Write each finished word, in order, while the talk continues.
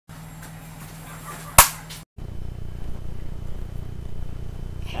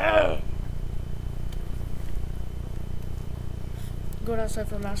Going outside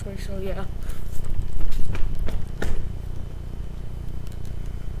for a mask break, so yeah.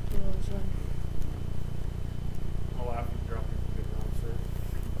 I'll have you drop your officer.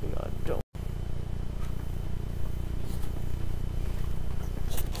 Oh God, don't.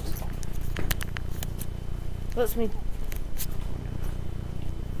 Let's me.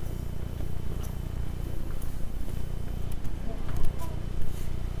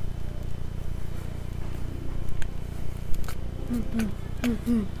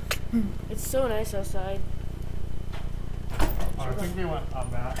 It's so nice outside. I think they went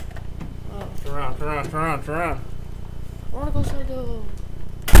up back. Oh. Turn around. I wanna go outside though.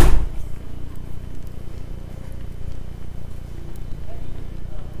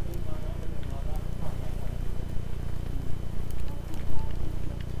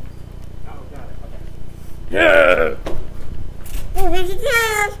 Yeah!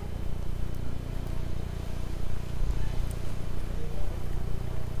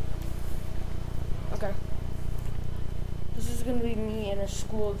 Okay. This is gonna be me in a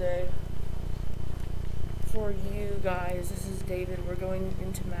school day. For you guys, this is David. We're going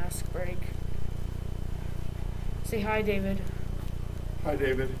into mask break. Say hi, David. Hi,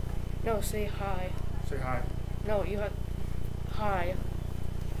 David. No, say hi. Say hi. No, you have hi.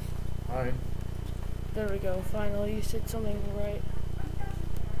 Hi. There we go. Finally, you said something right.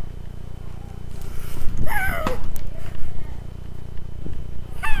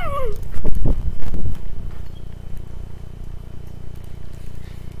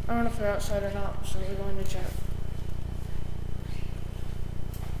 I don't know if they're outside or not, so we're going to check.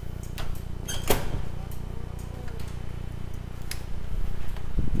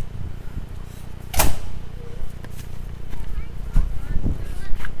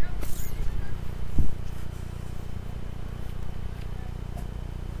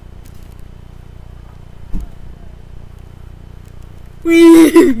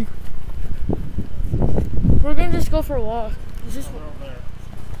 We're gonna just go for a walk. Is this what?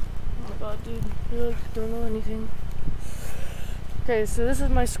 Oh my God, dude, you like don't know anything. Okay, so this is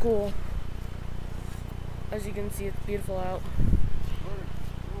my school. As you can see, it's beautiful out.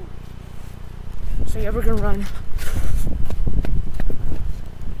 So yeah, we're gonna run.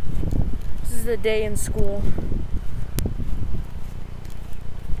 This is the day in school.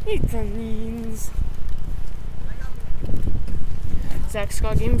 It's a means. Zach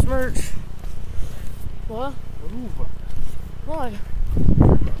Scott Games merch. What? Move. Why?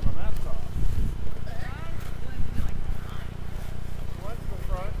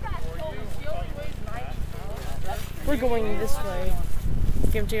 We're going this way.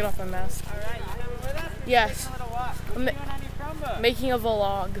 Okay, I'm taking off my mask. Yes. I'm making a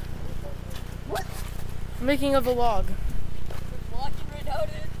vlog. What? I'm making a vlog. You're vlogging right now,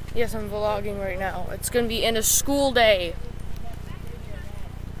 dude? Yes, I'm vlogging right now. It's gonna be in a school day.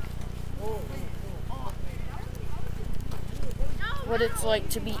 What it's like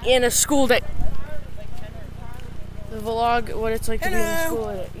to be in a school day. The vlog, what it's like to be in a school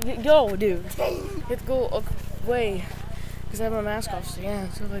day. Yo, dude. You have to go away. Because I have my mask off, so yeah,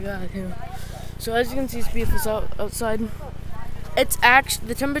 stuff like that. Yeah. So as you can see, it's beautiful outside. It's actually,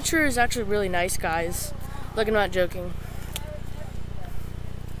 the temperature is actually really nice, guys. Like, I'm not joking.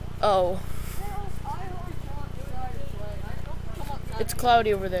 Oh. It's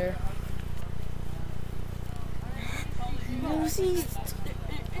cloudy over there.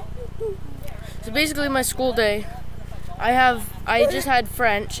 So basically my school day, I just had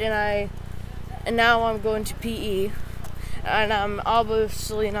French and now I'm going to PE, and I'm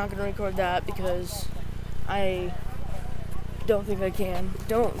obviously not going to record that because I don't think I can.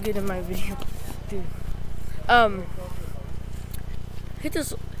 Don't get in my video, dude. Hit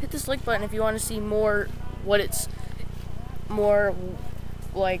this like button if you want to see more, more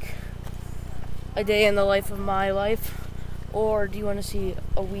like a day in the life of my life. Or do you want to see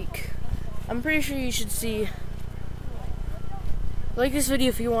a week? I'm pretty sure you should like this video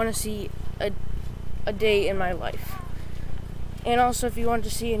if you want to see a day in my life. And also if you want to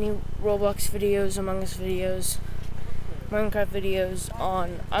see any Roblox videos, Among Us videos, Minecraft videos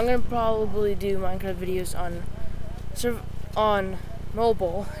I'm going to probably do Minecraft videos on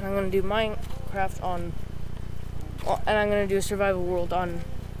mobile, and I'm going to do Minecraft and I'm going to do a survival world on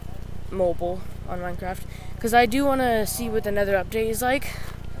mobile on Minecraft. Because I do want to see what the Nether update is like.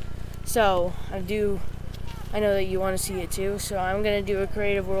 So, I know that you want to see it too. So, I'm going to do a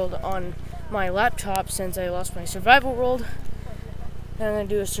creative world on my laptop since I lost my survival world. And I'm going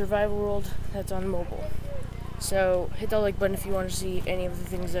to do a survival world that's on mobile. So, hit that like button if you want to see any of the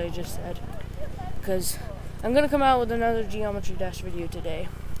things that I just said. Because I'm going to come out with another Geometry Dash video today.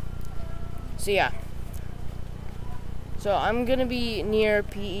 So yeah. So I'm gonna be near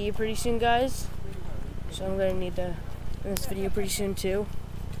PE pretty soon, guys. So I'm gonna need to end this video pretty soon too.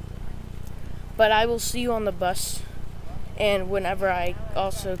 But I will see you on the bus, and whenever I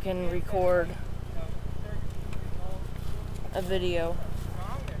also can record a video,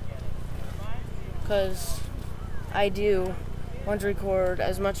 because I do want to record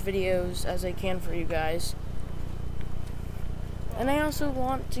as much videos as I can for you guys. And I also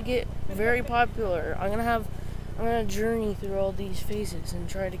want to get very popular. I'm gonna journey through all these phases and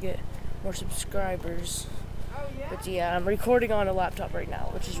try to get more subscribers. But yeah, I'm recording on a laptop right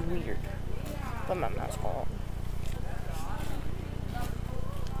now, which is weird. But my mouse won't.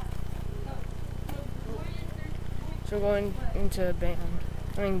 So we're going into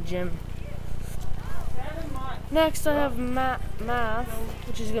gym. Next I have math,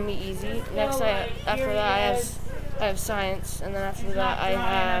 which is gonna be easy. Next after that I have science, and then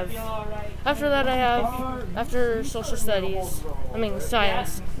after social studies,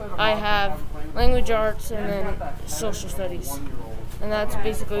 science, I have language arts, and then social studies. And that's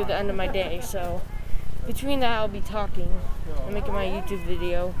basically the end of my day. So between that I'll be talking and making my YouTube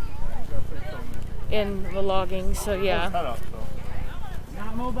video and vlogging. So yeah.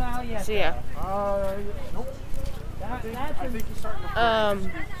 Not mobile yet. So yeah. Nope. I think he's starting to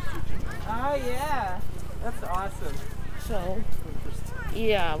oh yeah. That's awesome. So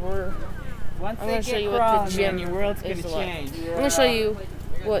yeah, Once I'm gonna show you what the gym your world's is gonna like. change. I'm gonna show you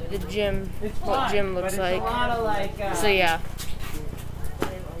what the gym looks like. A lot of like, So yeah.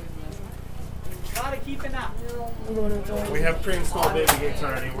 A lot of keeping up. We have pre-installed baby gates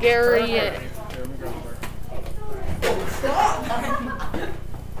already. Gary.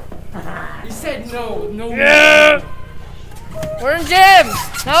 You said no. Yeah! We're in gym!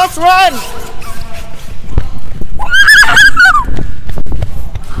 Now let's run!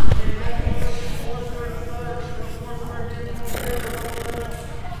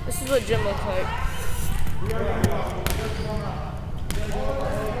 This is what gym looks like.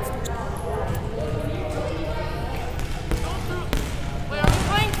 Wait, are we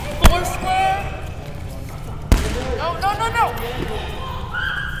playing Foursquare? No!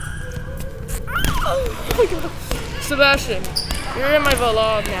 Oh my god. Sebastian, you're in my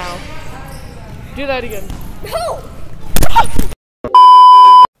vlog now. Do that again. No!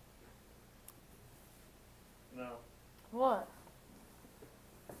 No. What?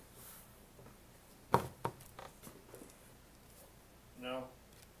 No.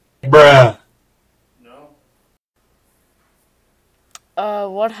 Bruh. No.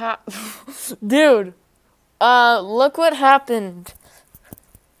 What happened? Dude. Look what happened.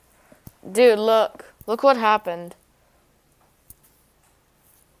 Dude, look. Look what happened.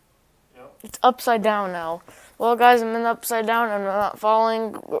 Yep. It's upside down now. Well, guys, I'm in the upside down. I'm not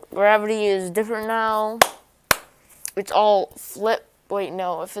falling. Gravity is different now. It's all flip. Wait,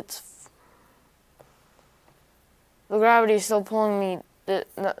 no. If it's... The gravity is still pulling me...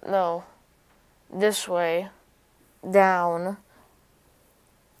 No. This way. Down.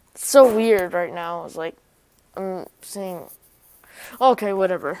 It's so weird right now. It's like... I'm seeing... Okay,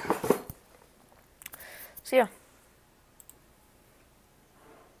 whatever. So, yeah.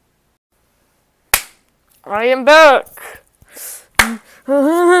 I am back!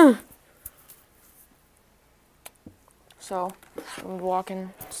 So, I'm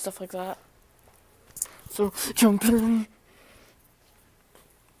walking, stuff like that. So, jumping.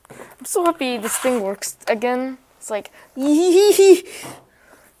 I'm so happy this thing works again. It's like, yee.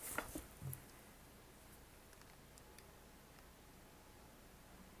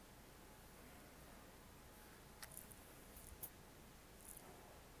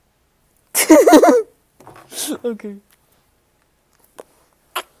 Okay.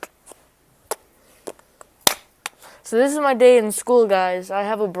 So this is my day in school, guys. I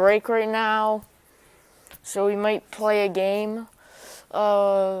have a break right now, so we might play a game.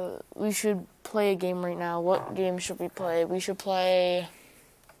 We should play a game right now. What game should we play? We should play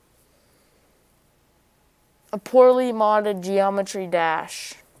a poorly modded Geometry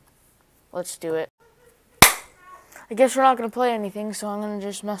Dash. Let's do it. I guess we're not going to play anything, so I'm going to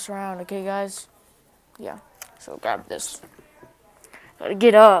just mess around, okay, guys? Yeah, so grab this. Gotta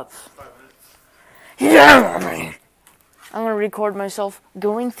get up. Yeah, I'm gonna record myself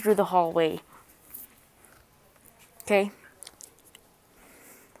going through the hallway. Okay.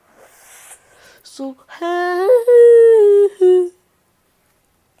 So,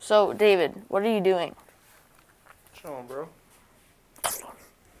 David, what are you doing? Chillin', bro.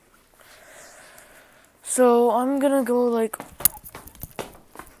 So, I'm gonna go like... You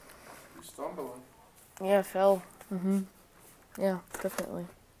stumbling. Yeah, I fell. Yeah, definitely.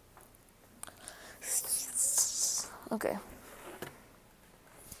 Okay.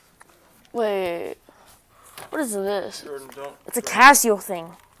 Wait. What is this? Jordan, don't. It's a Casio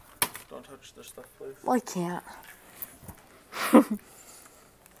thing. Don't touch this stuff, please. Well, I can't.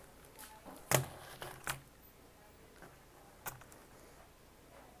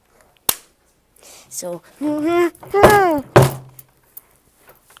 So,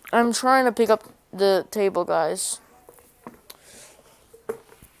 I'm trying to pick up the table, guys.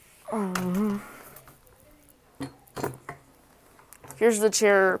 Here's the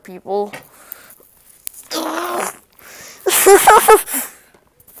chair, people.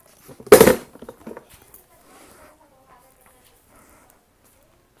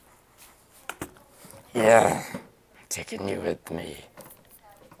 Yeah, I'm taking you with me.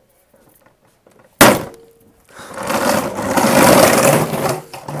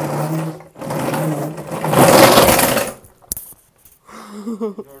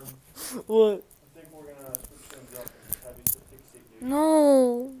 What? I think we're gonna switch things up and have you take a seat, dude.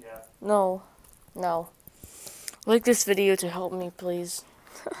 No. Yeah. No. No. Like this video to help me, please.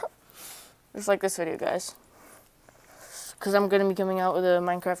 Just like this video, guys. Because I'm going to be coming out with a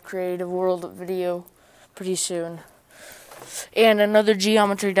Minecraft Creative World video pretty soon. And another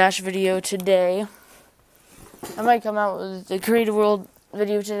Geometry Dash video today. I might come out with the Creative World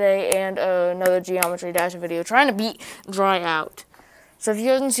video today and another Geometry Dash video. Trying to beat Dry Out. So if you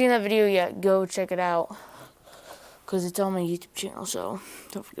haven't seen that video yet, go check it out. Because it's on my YouTube channel, so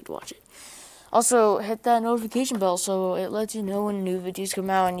don't forget to watch it. Also, hit that notification bell so it lets you know when new videos come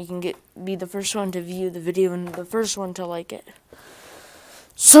out and you can be the first one to view the video and the first one to like it.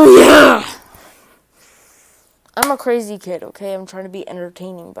 So yeah! I'm a crazy kid, okay? I'm trying to be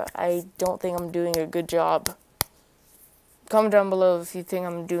entertaining, but I don't think I'm doing a good job. Comment down below if you think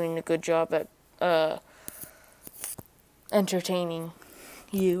I'm doing a good job at entertaining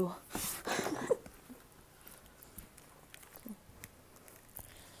you.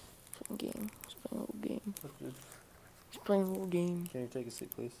 Game. He's playing a little game. He's playing a little game. Can you take a seat,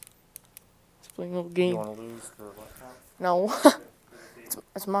 please? He's playing a little You game. want to lose the laptop? No.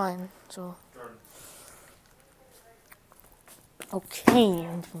 It's mine, so. Jordan. Okay.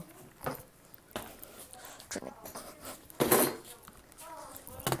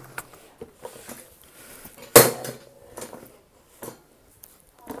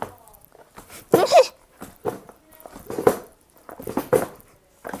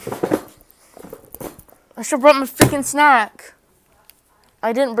 I should have brought my freaking snack.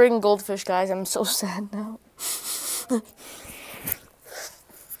 I didn't bring goldfish, guys. I'm so sad now.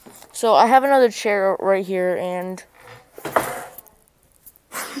 So I have another chair right here, and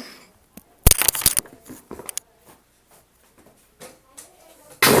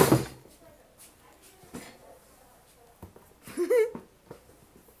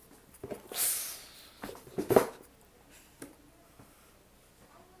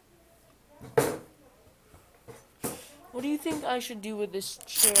what do you think I should do with this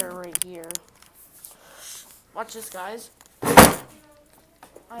chair right here? Watch this, guys.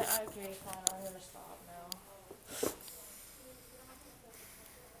 Okay, fine. I'm gonna stop now.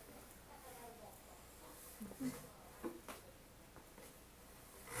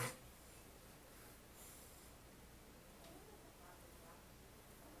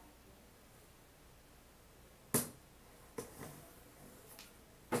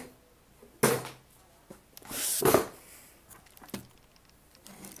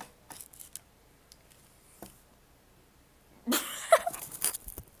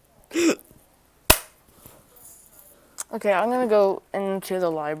 Okay, I'm gonna go into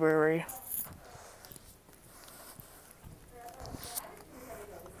the library.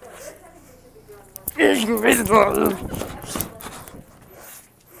 Is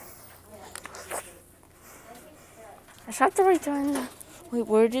that the right time? Wait,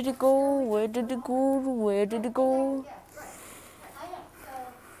 where did it go? Where did it go? Where did it go?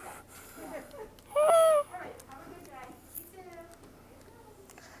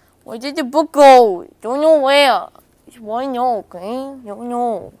 Where did the book go? Don't know where. Why no, okay? Don't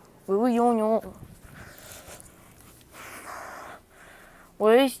know. We don't know.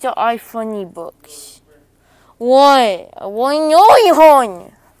 Where's the iFunny books? What? I want to know,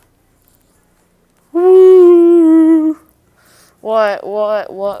 hon. Woo. What?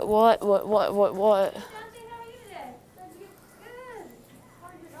 What? What?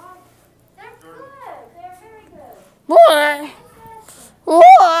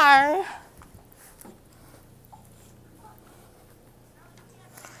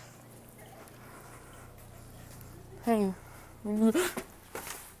 Hey.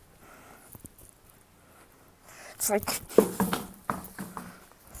 It's like...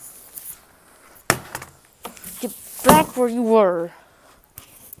 Get back where you were.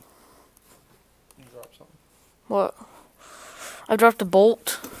 You dropped something. What? I dropped a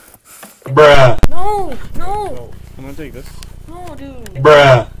bolt. Bruh. No! Oh, I'm gonna take this. No, dude.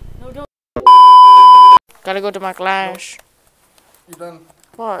 Bruh. No, don't. Gotta go to my class. You done?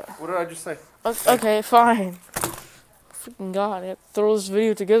 What? What did I just say? Okay, fine. Freaking God, I have to throw this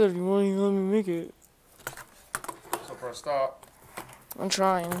video together. You won't even let me make it. So press stop. I'm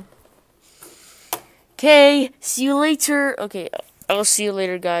trying. Okay, see you later. Okay, I'll see you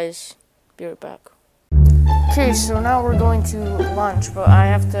later, guys. Be right back. Okay, so now we're going to lunch, but I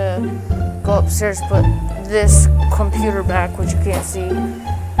have to go upstairs, put this computer back, which you can't see.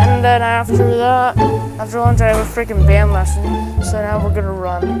 And then after that, after lunch, I have a freaking band lesson. So now we're gonna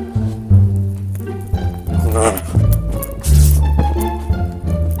run.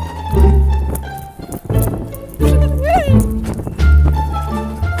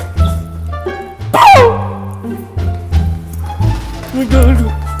 My God.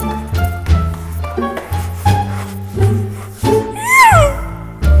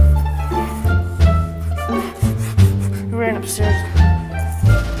 I ran upstairs.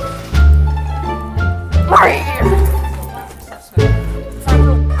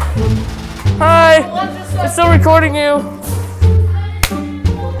 Hi! I'm still recording you.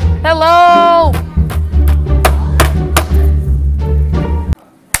 Hello!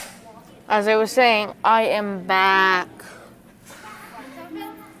 As I was saying, I am back.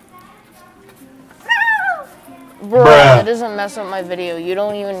 Bruh, it doesn't mess up my video. You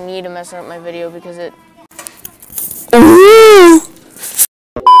don't even need to mess up my video because it...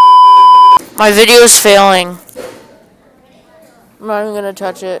 My video's failing. I'm not even gonna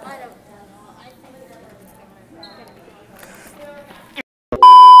touch it.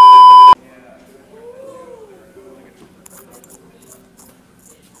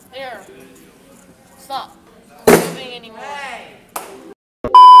 There. Stop. I'm not moving anymore.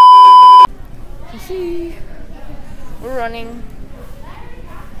 See. We're running.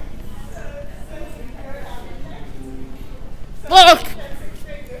 Look!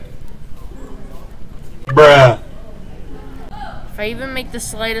 Bruh. If I even make the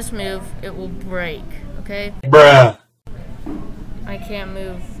slightest move, it will break, okay? Bruh. I can't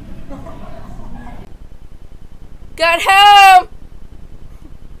move. Got him!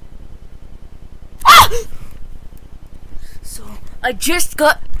 Ah! So, I just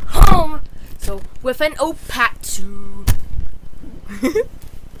got home. So, with an opatsu.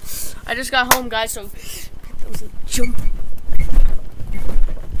 I just got home, guys, so that was a jump.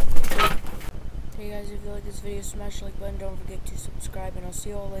 Hey guys, if you like this video, smash the like button, don't forget to subscribe, and I'll see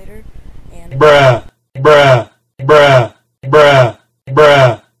you all later. And Bruh.